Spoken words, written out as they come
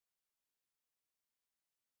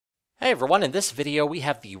Hey everyone, in this video we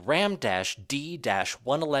have the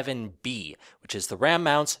RAM-D-111B, which is the RAM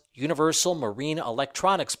mounts universal marine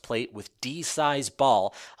electronics plate with D-size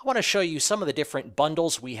ball. I want to show you some of the different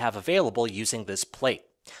bundles we have available using this plate.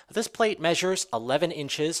 This plate measures 11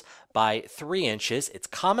 inches by 3 inches. It's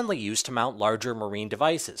commonly used to mount larger marine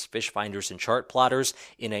devices, fish finders and chart plotters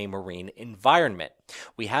in a marine environment.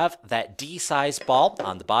 We have that D-size ball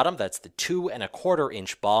on the bottom. That's the 2 1/4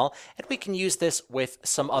 inch ball, and we can use this with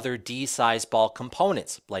some other D-size ball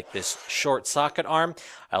components like this short socket arm.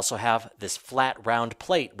 I also have this flat round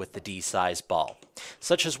plate with the D-size ball.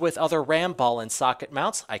 Such as with other RAM ball and socket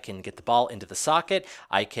mounts, I can get the ball into the socket,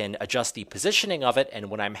 I can adjust the positioning of it,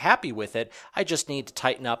 and when I'm happy with it, I just need to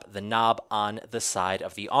tighten up the knob on the side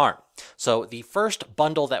of the arm. So the first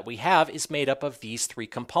bundle that we have is made up of these three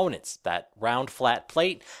components: that round flat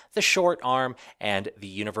plate, the short arm, and the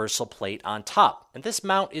universal plate on top. And this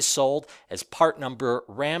mount is sold as part number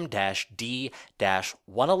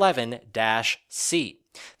RAM-D-111-C.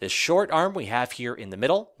 This short arm we have here in the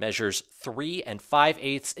middle measures 3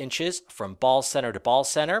 5/8 inches from ball center to ball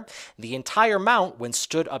center. The entire mount, when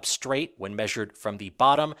stood up straight, when measured from the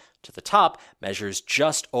bottom to the top, measures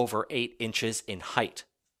just over 8 inches in height.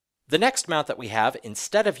 The next mount that we have,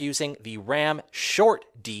 instead of using the RAM short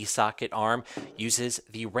D socket arm, uses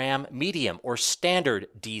the RAM medium or standard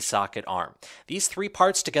D socket arm. These three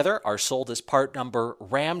parts together are sold as part number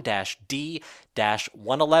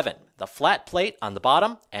RAM-D-111. The flat plate on the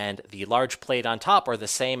bottom and the large plate on top are the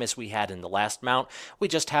same as we had in the last mount. We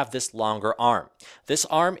just have this longer arm. This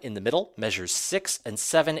arm in the middle measures 6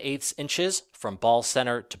 7/8 inches from ball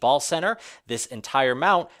center to ball center. This entire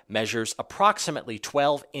mount measures approximately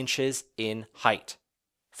 12 inches in height.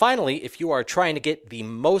 Finally, if you are trying to get the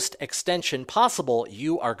most extension possible,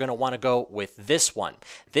 you are going to want to go with this one.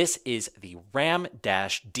 This is the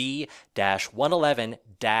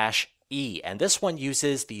RAM-D-111-E, and this one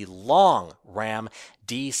uses the long RAM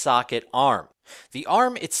D socket arm. The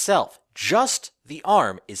arm itself, just the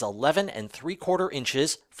arm, is 11 3/4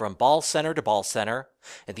 inches from ball center to ball center,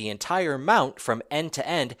 and the entire mount from end to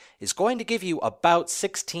end is going to give you about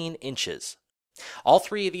 16 inches. All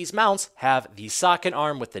three of these mounts have the socket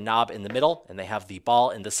arm with the knob in the middle, and they have the ball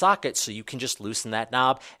in the socket, so you can just loosen that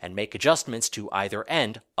knob and make adjustments to either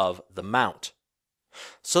end of the mount.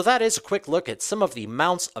 So that is a quick look at some of the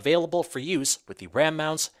mounts available for use with the RAM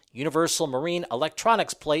mounts universal marine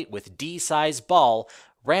electronics plate with D-size ball,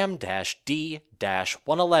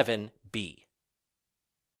 RAM-D-111B.